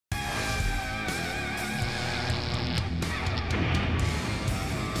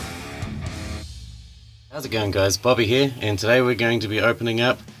How's it going, guys? Bobby here, and today we're going to be opening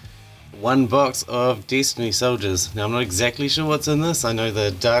up one box of Destiny Soldiers. Now I'm not exactly sure what's in this. I know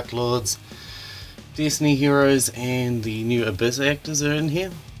the Dark Lords, Destiny Heroes, and the new Abyss actors are in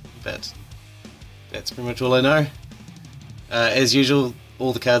here, but that's pretty much all I know. As usual,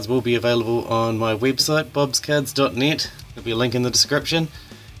 all the cards will be available on my website, bobscards.net. There'll be a link in the description,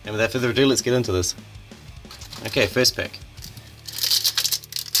 and without further ado, let's get into this. Okay, first pack.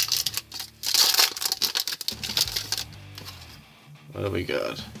 What do we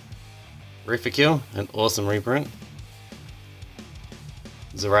got? Refikil, an awesome reprint.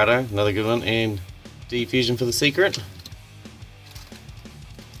 Zerato, another good one, and Defusion for the secret.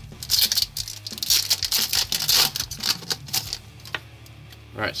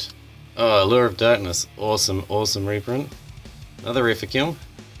 Right. Oh, Allure of Darkness, awesome reprint. Another Refikil.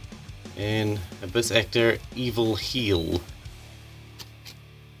 And Abyss Actor, Evil Heal.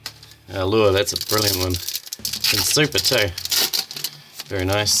 Allure, that's a brilliant one. And super too. Very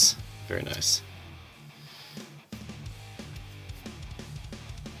nice, very nice.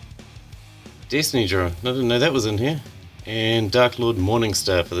 Destiny Draw, I didn't know that was in here. And Dark Lord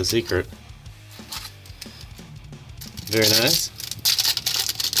Morningstar for the secret. Very nice.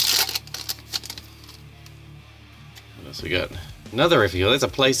 What else we got? Another Refikil, that's a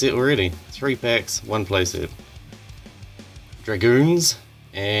playset already. 3 packs, 1 playset. Dragoons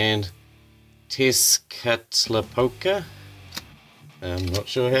and Tezcatlipoca. I'm not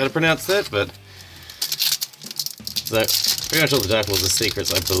sure how to pronounce that, but so pretty much all the Dark Lords are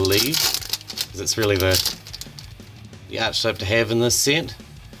secrets, I believe, because it's really the archetype to have in this set.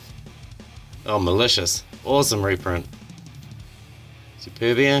 Oh, Malicious, awesome reprint.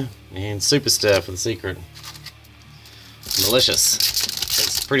 Superbia and Superstar for the secret. Malicious,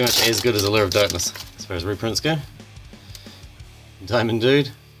 it's pretty much as good as Allure of Darkness as far as reprints go. Diamond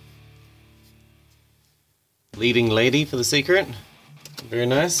Dude, Leading Lady for the secret. Very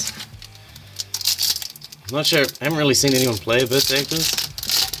nice. Not sure, I haven't really seen anyone play Abyss actors.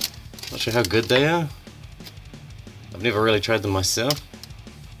 Not sure how good they are. I've never really tried them myself.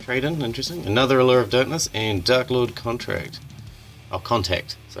 Trade-in, interesting. Another Allure of Darkness and Dark Lord Contract. Oh,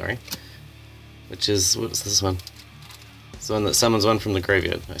 Contact, sorry. Which is, what's this one? It's the one that summons one from the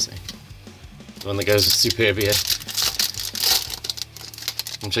graveyard, I see. The one that goes with Superbia.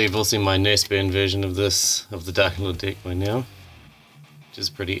 I'm sure you've all seen my Nurse Burn version of this, of the Dark Lord deck by now. Which is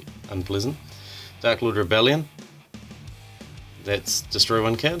pretty unpleasant. Dark Lord Rebellion. That's destroy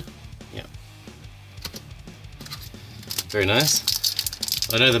 1 card. Yeah. Very nice.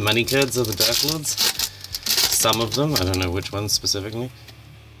 I know the money cards are the Dark Lords. Some of them, I don't know which ones specifically.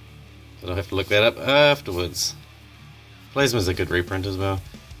 But I'll have to look that up afterwards. Plasma's a good reprint as well.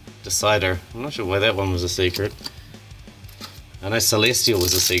 Decider. I'm not sure why that one was a secret. I know Celestial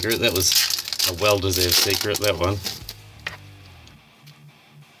was a secret. That was a well-deserved secret, that one.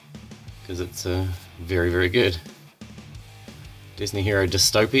 Because it's very good. Destiny Hero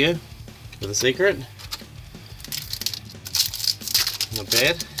Dystopia for the secret. Not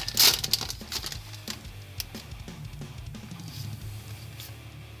bad.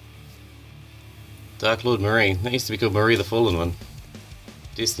 Dark Lord Marie. That used to be called Marie the Fallen one.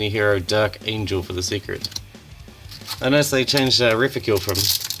 Destiny Hero Dark Angel for the secret. I noticed they changed Refikil from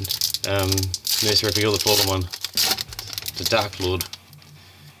Nurse Refikil the Fallen one to Dark Lord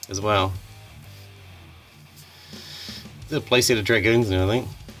as well. There's a playset of Dragoons now, I think,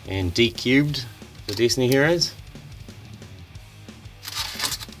 and D-Cubed for Destiny Heroes.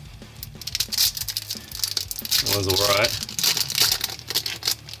 That one's alright.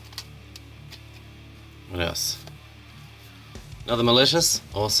 What else? Another Malicious,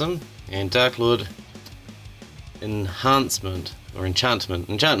 awesome, and Dark Lord Enhancement, or Enchantment.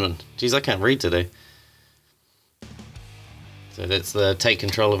 Jeez, I can't read today. So that's the take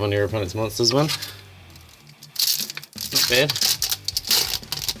control of one of your opponent's monsters one. Not bad.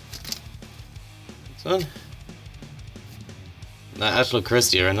 This one. Archlord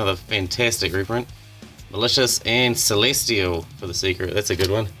Christia, another fantastic reprint. Malicious and Celestial for the secret. That's a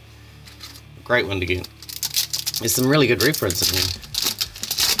good one. A great one to get. There's some really good reprints in here.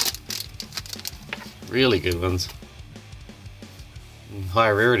 Really good ones. And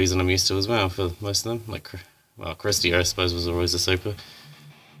higher rarities than I'm used to as well for most of them. Like, well, Christia, I suppose, was always a super.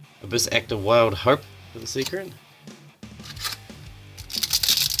 Abyss Actor Wild Hope for the secret.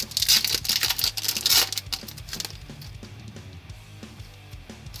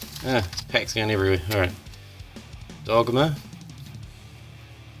 Ah, packs going everywhere. Alright. Dogma.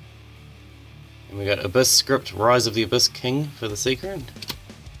 And we got Abyss Script Rise of the Abyss King for the secret.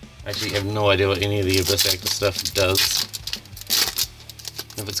 I actually have no idea what any of the Abyss Actor stuff does.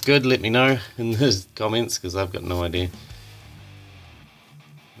 If it's good, let me know in the comments, because I've got no idea.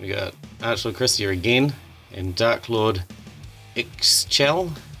 We got Archlord Krista again, and Dark Lord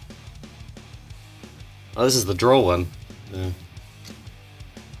Ixchel. Oh, this is the draw one.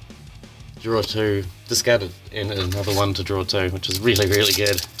 Draw 2, discarded, and another one to draw 2, which is really, really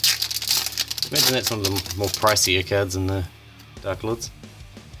good. Imagine that's one of the more pricier cards in the Dark Lords.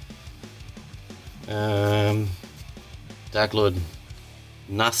 Dark Lord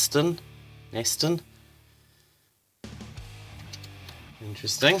Neston.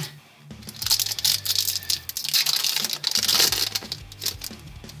 Interesting. Let's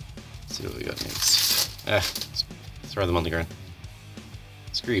see what we got next. Let's throw them on the ground.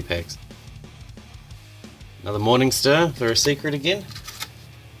 Screw you, packs. Another Morningstar for a secret again.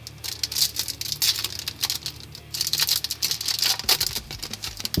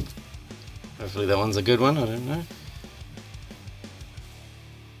 Hopefully that one's a good one, I don't know.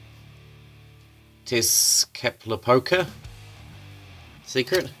 Tezcatlipoca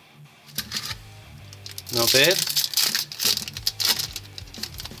secret. Not bad.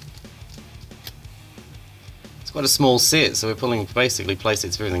 It's quite a small set, so we're pulling basically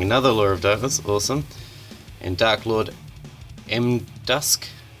playsets for everything. Another Lure of Darkness, awesome. And Dark Lord Mdusk,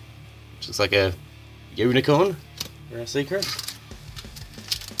 which looks like a unicorn for a secret.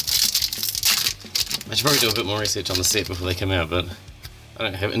 I should probably do a bit more research on the set before they come out, but I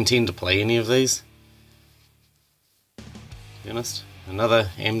don't intend to play any of these, to be honest. Another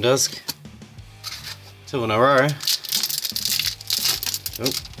Mdusk. 2 in a row.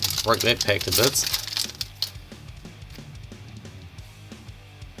 Oh, broke that pack to bits.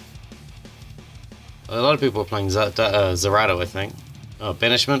 A lot of people are playing Zerato, I think. Oh,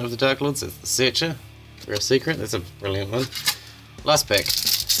 Banishment of the Dark Lords, that's the Searcher for a secret. That's a brilliant one. Last pack.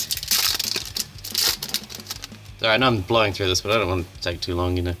 Alright, I know I'm blowing through this, but I don't want to take too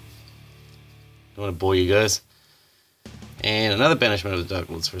long, you know. Don't want to bore you guys. And another Banishment of the Dark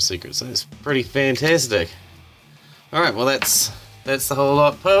Lords for a secret, so it's pretty fantastic. Alright, well that's the whole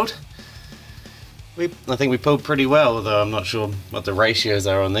lot pulled. I think we pulled pretty well, although I'm not sure what the ratios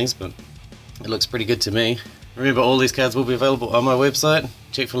are on these, but it looks pretty good to me. Remember, all these cards will be available on my website.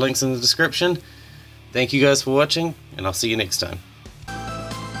 Check for links in the description. Thank you guys for watching, and I'll see you next time.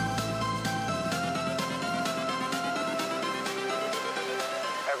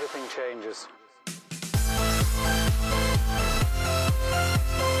 Everything changes.